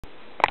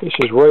This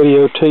is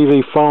Radio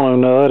TV Phono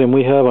Nut, and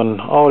we have an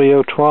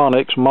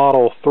Audiotronics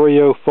Model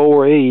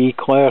 304E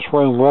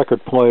classroom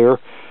record player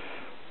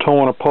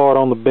torn apart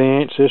on the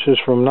bench. This is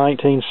from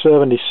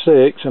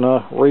 1976, and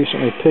I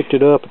recently picked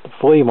it up at the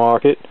flea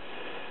market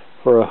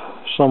for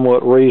a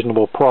somewhat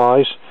reasonable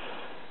price.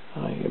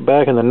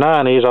 Back in the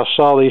 90s, I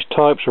saw these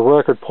types of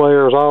record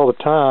players all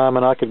the time,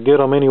 and I could get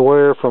them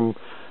anywhere from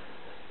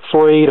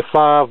 $3 to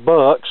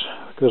 $5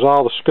 because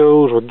all the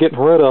schools were getting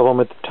rid of them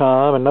at the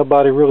time, and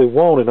nobody really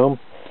wanted them.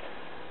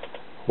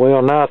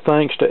 Well, now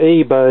thanks to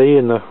eBay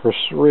and the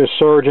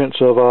resurgence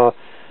of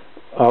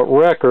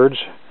records,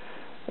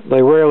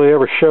 they rarely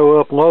ever show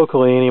up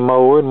locally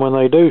anymore, and when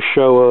they do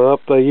show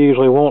up, they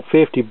usually want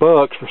 $50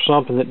 for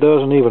something that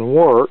doesn't even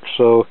work.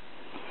 So,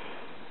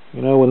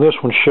 you know, when this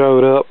one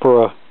showed up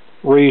for a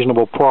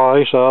reasonable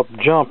price, I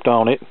jumped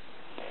on it.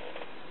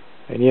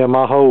 And yeah,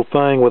 my whole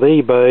thing with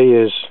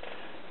eBay is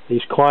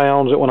these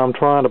clowns that when I'm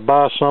trying to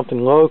buy something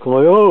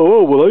locally,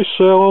 well, they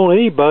sell on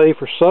eBay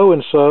for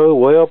so-and-so.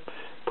 Well,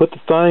 put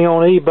the thing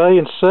on eBay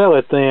and sell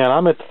it then.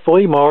 I'm at the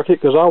flea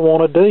market because I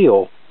want a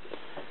deal.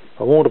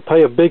 If I want to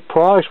pay a big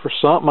price for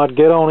something, I'd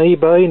get on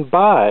eBay and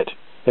buy it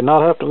and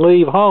not have to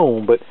leave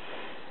home. But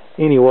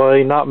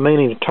anyway, not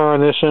meaning to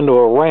turn this into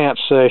a rant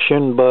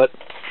session, but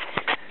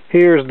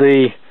here's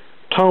the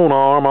tone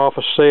arm off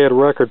a said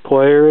record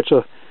player. It's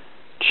a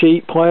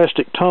cheap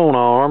plastic tone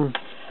arm.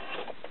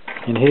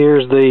 And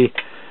here's the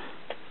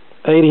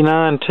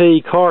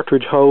 89T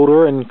cartridge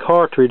holder and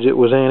cartridge that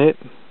was in it,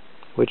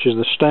 which is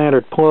the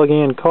standard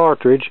plug-in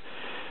cartridge.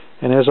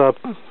 And as I've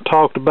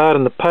talked about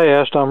in the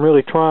past, I'm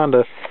really trying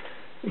to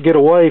get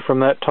away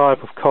from that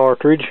type of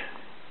cartridge.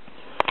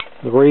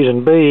 The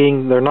reason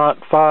being, they're not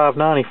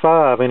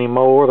 $5.95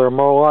 anymore. They're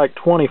more like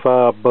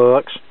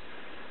 $25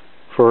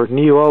 for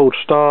new old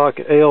stock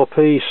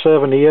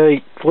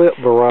LP78 flip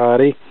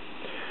variety.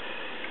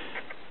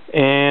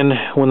 And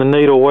when the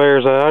needle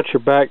wears out,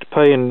 you're back to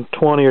paying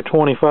 $20 or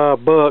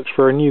 $25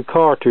 for a new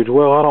cartridge.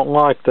 Well, I don't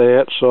like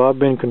that, so I've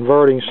been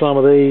converting some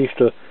of these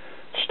to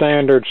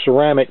standard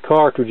ceramic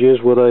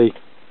cartridges with a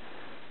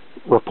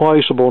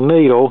replaceable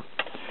needle.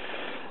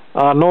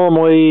 I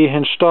normally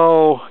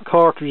install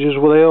cartridges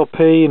with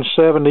LP and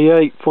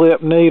 78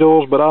 flip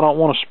needles, but I don't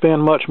want to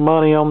spend much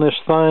money on this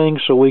thing,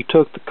 so we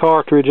took the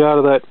cartridge out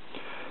of that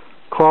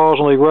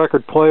Crosley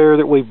record player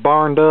that we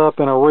burned up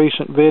in a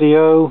recent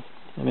video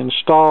and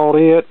installed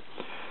it.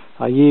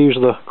 I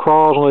used the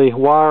Crosley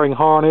wiring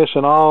harness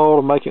and all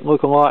to make it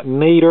look a lot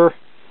neater.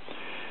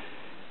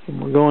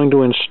 And we're going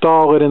to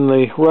install it in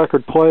the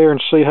record player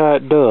and see how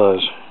it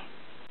does.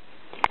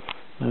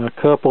 Now,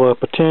 a couple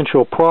of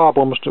potential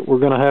problems that we're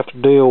going to have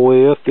to deal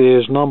with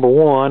is, number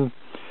one,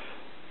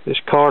 this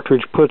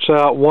cartridge puts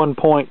out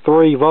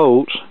 1.3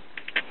 volts.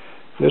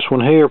 This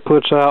one here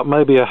puts out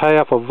maybe a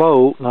half a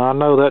volt. Now, I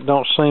know that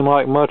don't seem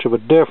like much of a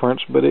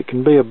difference, but it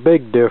can be a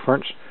big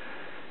difference.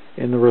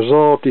 And the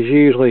result is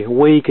usually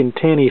weak and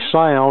tinny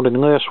sound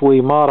unless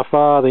we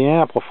modify the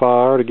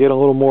amplifier to get a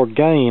little more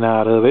gain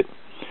out of it.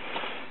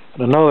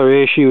 And another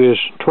issue is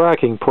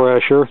tracking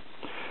pressure.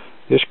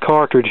 This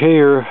cartridge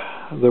here,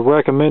 the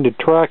recommended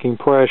tracking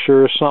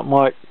pressure is something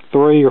like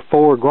 3 or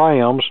 4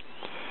 grams,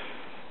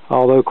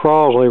 although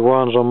Crosley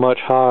runs them much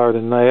higher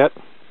than that.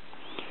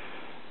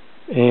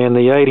 And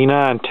the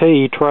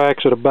 89T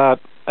tracks at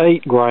about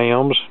 8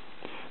 grams.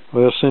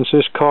 Well, since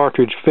this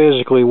cartridge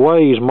physically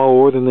weighs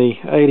more than the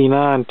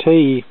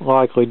 89T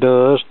likely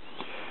does,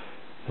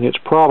 and it's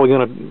probably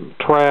going to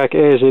track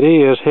as it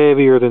is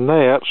heavier than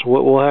that, so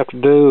what we'll have to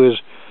do is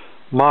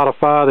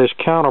modify this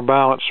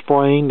counterbalance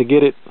spring to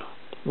get it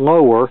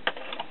lower.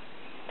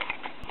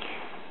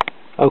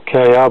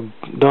 Okay, I've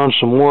done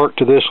some work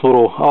to this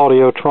little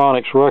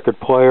Audiotronics record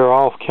player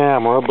off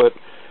camera, but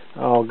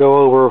I'll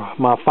go over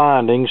my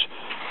findings.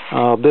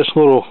 This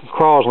little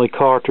Crosley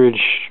cartridge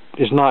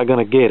is not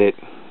going to get it.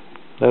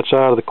 That's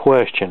out of the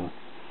question.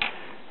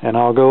 And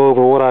I'll go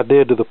over what I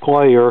did to the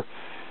player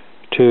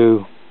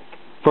to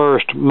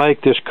first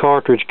make this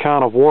cartridge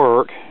kind of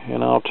work,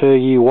 and I'll tell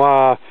you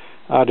why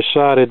I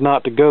decided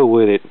not to go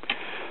with it.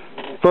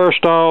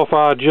 First off,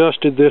 I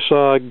adjusted this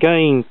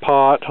gain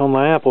pot on the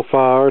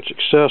amplifier. It's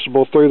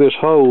accessible through this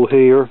hole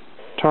here.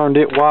 Turned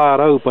it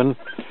wide open,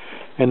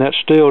 and that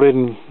still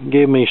didn't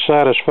give me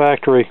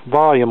satisfactory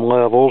volume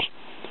levels.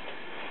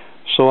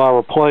 So I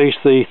replaced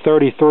the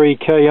 33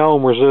 k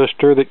ohm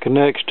resistor that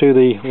connects to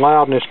the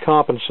loudness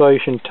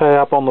compensation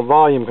tap on the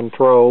volume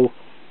control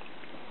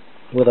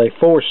with a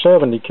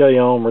 470 k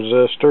ohm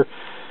resistor,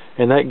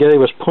 and that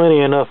gave us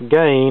plenty enough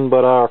gain,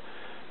 but our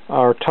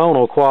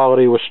tonal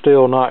quality was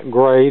still not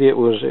great. It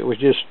was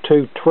just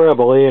too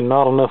trebly and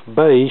not enough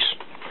bass.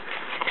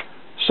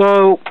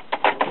 So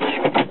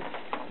I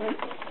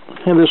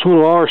have this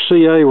little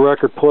RCA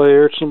record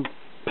player. It's some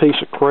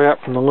piece of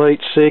crap from the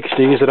late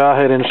 60s that I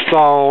had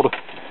installed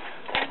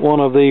one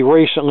of the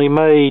recently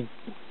made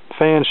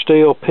fan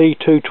steel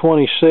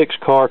P226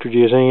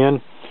 cartridges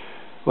in.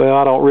 Well,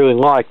 I don't really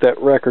like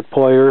that record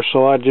player,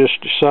 so I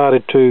just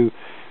decided to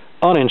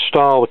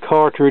uninstall the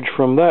cartridge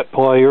from that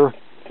player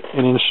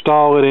and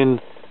install it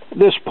in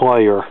this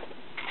player.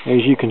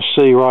 as you can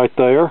see right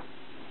there.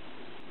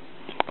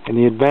 And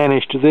the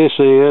advantage to this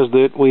is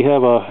that we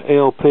have a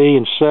LP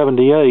and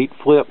 78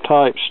 flip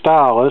type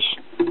stylus,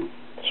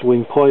 so we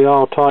can play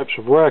all types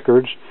of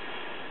records.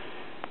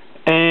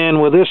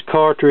 And with this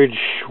cartridge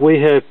we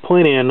have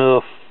plenty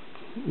enough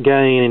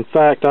gain. In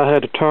fact, I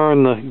had to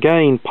turn the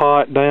gain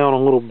pot down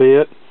a little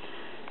bit,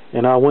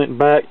 and I went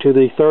back to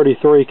the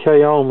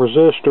 33k ohm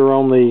resistor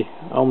on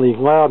the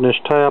loudness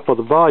tap of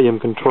the volume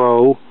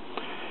control,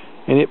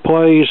 and it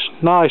plays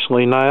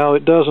nicely now.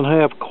 It doesn't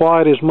have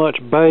quite as much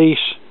bass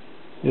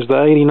as the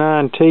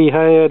 89T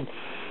had,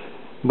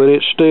 but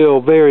it's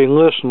still very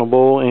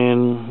listenable,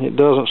 and it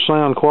doesn't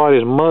sound quite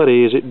as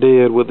muddy as it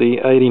did with the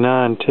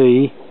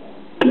 89T.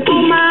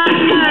 On my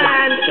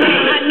mind,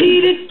 I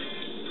needed.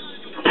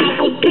 I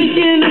was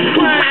thinking of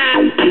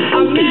crime.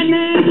 A man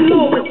named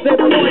Lois said,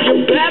 boy,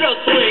 you better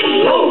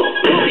swing low.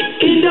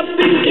 End up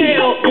in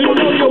jail, you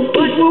know your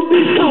butt will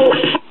be sore.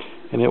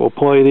 And it will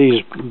play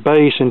these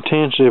bass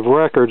intensive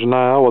records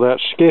now without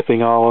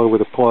skipping all over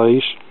the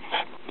place.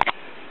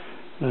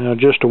 Now,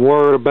 just a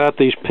word about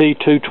these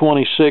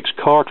P226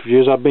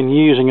 cartridges. I've been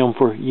using them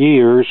for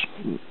years.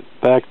 In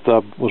fact,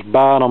 I was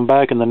buying them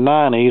back in the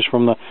 90s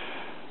from the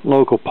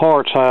local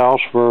parts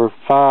house for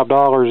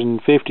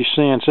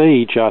 $5.50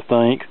 each, I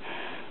think.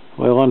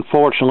 Well,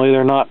 unfortunately,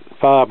 they're not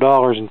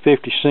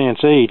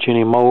 $5.50 each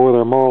anymore.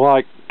 They're more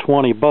like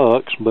 20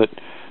 bucks, but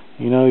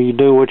you know, you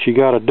do what you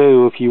got to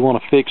do if you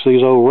want to fix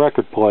these old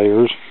record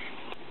players.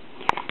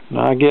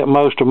 Now, I get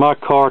most of my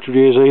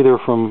cartridges either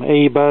from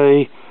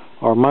eBay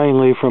or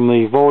mainly from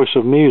the Voice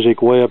of Music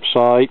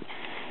website,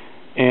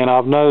 and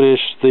I've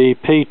noticed the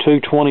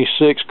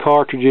P226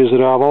 cartridges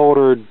that I've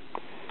ordered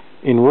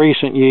in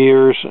recent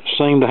years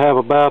seem to have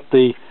about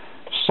the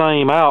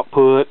same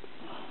output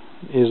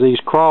as these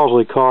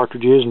Crosley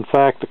cartridges. In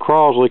fact, the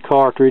Crosley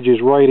cartridge is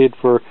rated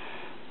for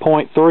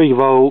 0.3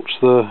 volts.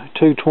 The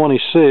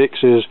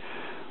 226 is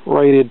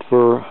rated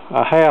for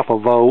a half a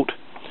volt.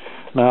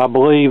 Now, I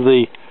believe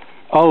the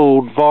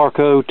old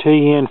Varco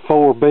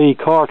TN4B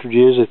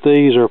cartridges that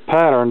these are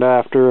patterned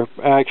after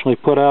actually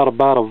put out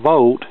about a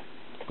volt,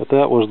 but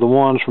that was the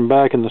ones from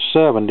back in the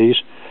 70s.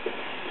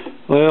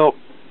 Well,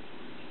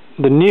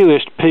 the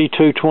newest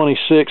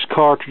P226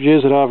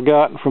 cartridges that I've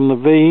gotten from the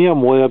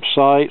VM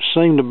website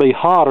seem to be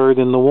hotter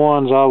than the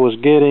ones I was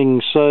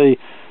getting, say,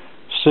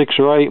 6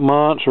 or 8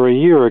 months or a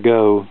year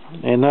ago,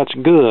 and that's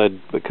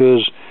good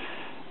because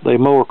they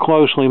more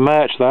closely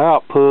match the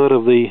output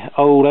of the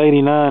old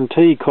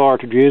 89T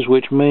cartridges,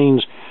 which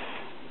means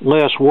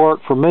less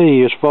work for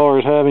me as far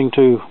as having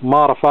to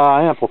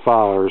modify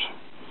amplifiers.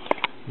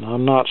 Now,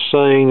 I'm not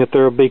saying that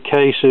there will be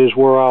cases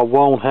where I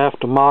won't have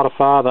to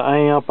modify the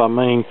amp. I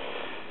mean,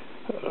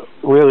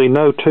 really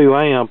no two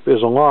amp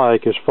is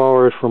alike as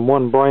far as from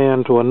one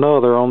brand to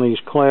another on these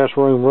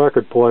classroom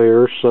record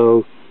players,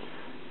 so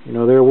you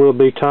know, there will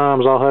be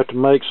times I'll have to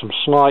make some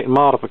slight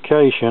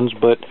modifications,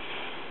 but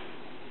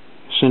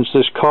since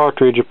this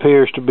cartridge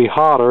appears to be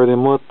hotter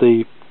than what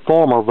the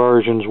former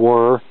versions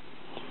were,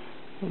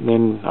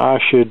 then I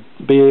should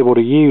be able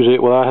to use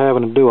it without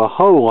having to do a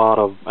whole lot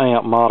of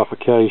amp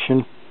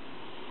modification.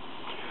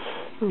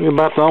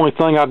 About the only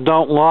thing I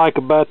don't like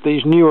about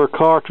these newer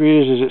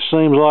cartridges is it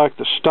seems like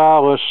the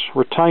stylus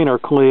retainer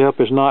clip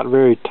is not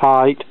very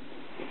tight.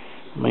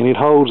 I mean, it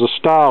holds the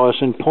stylus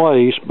in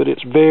place, but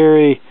it's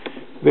very,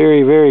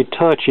 very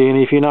touchy, and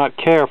if you're not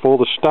careful,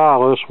 the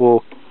stylus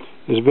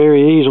is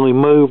very easily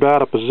moved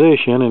out of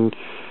position, and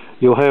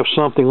you'll have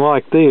something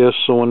like this.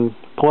 So when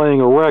playing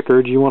a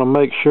record, you want to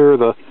make sure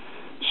the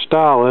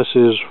stylus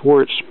is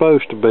where it's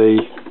supposed to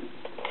be.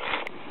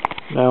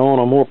 Now, on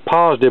a more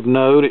positive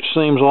note, it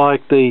seems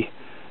like the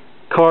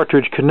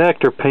cartridge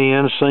connector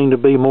pins seem to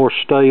be more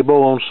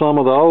stable on some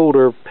of the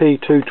older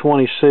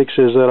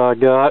P226s that I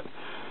got,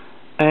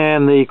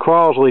 and the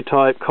Crosley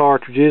type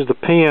cartridges. The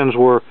pins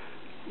were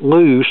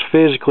loose,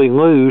 physically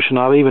loose, and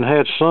I've even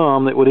had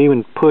some that would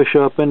even push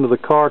up into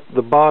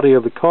the body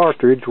of the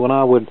cartridge when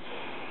I would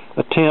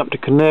attempt to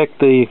connect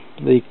the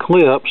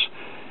clips,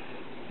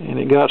 and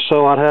it got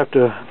so I'd have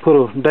to put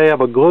a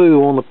dab of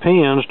glue on the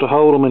pins to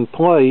hold them in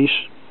place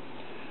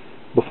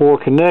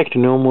before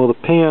connecting them. Well, the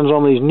pins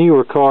on these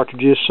newer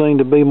cartridges seem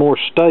to be more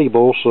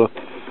stable, so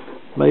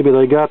maybe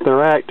they got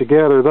their act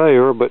together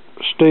there, but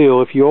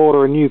still, if you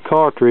order a new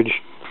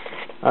cartridge,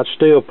 I'd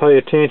still pay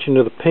attention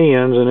to the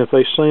pins, and if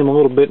they seem a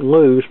little bit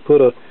loose,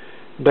 put a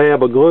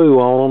dab of glue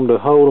on them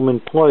to hold them in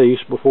place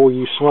before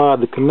you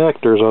slide the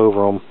connectors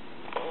over them.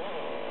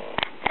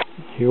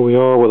 Here we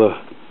are with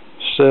a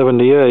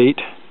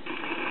 78.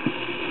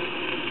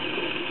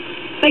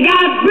 They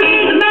got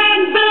rhythm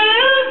and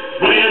blues,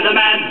 rhythm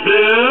and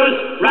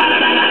blues.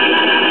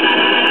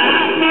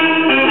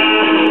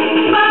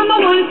 Mama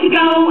wants to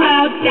go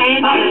out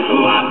dancing.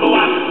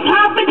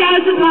 Papa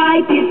doesn't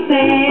like it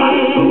sad.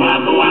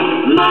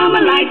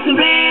 Mama likes the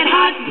red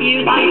hot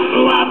music.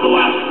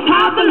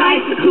 Papa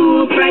likes the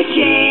cool fresh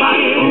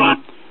air.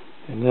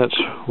 And that's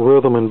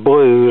Rhythm and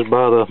Blues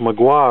by the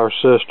McGuire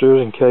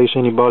Sisters, in case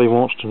anybody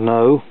wants to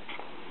know.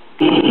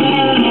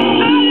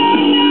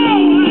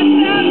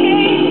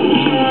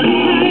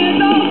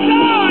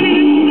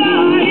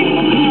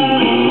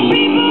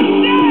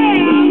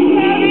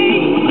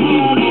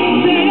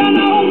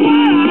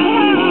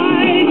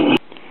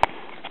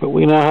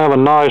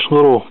 nice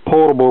little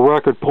portable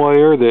record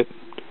player that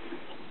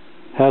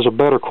has a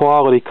better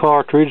quality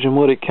cartridge than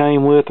what it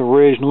came with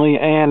originally,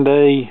 and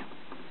a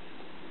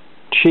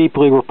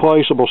cheaply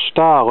replaceable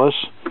stylus.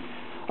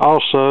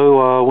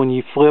 Also, when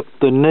you flip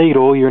the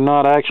needle, you're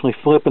not actually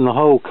flipping the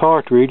whole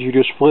cartridge, you're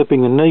just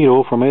flipping the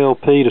needle from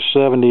LP to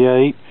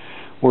 78,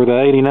 where the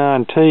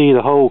 89T,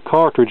 the whole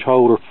cartridge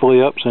holder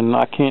flips, and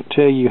I can't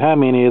tell you how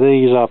many of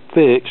these I've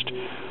fixed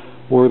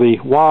where the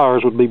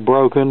wires would be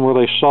broken, where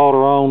they solder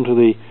on to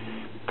the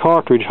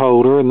cartridge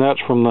holder, and that's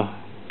from the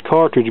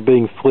cartridge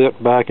being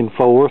flipped back and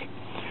forth.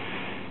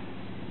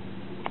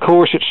 Of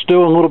course, it's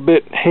still a little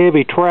bit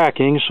heavy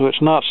tracking, so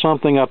it's not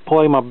something I'd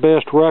play my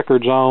best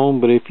records on,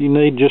 but if you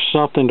need just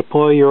something to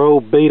play your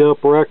old beat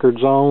up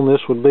records on,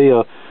 this would be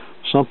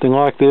something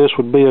like this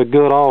would be a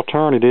good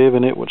alternative,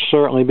 and it would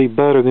certainly be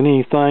better than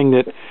anything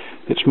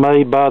that's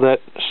made by that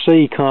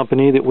C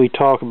company that we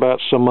talk about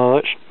so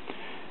much.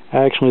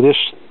 Actually, this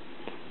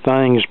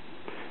thing's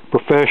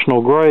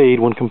professional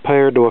grade when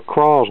compared to a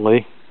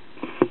Crosley.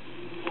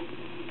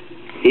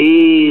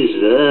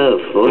 He's the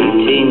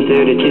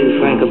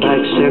 1432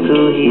 Franco-Pike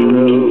Circle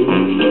hero.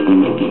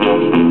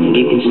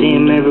 You can see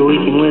him every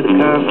weekend with a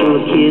car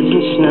full of kids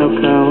and snow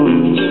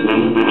cones.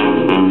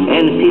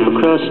 And the people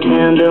across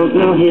town don't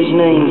know his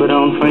name, but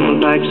on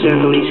Franco-Pike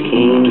Circle he's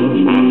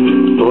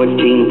king.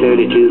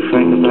 1432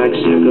 Franco-Pike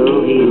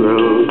Circle hero.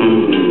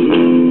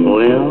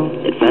 Well,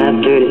 at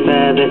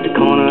 535 at the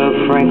corner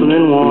of Franklin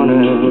and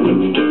Warner,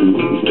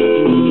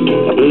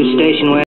 a blue station wagon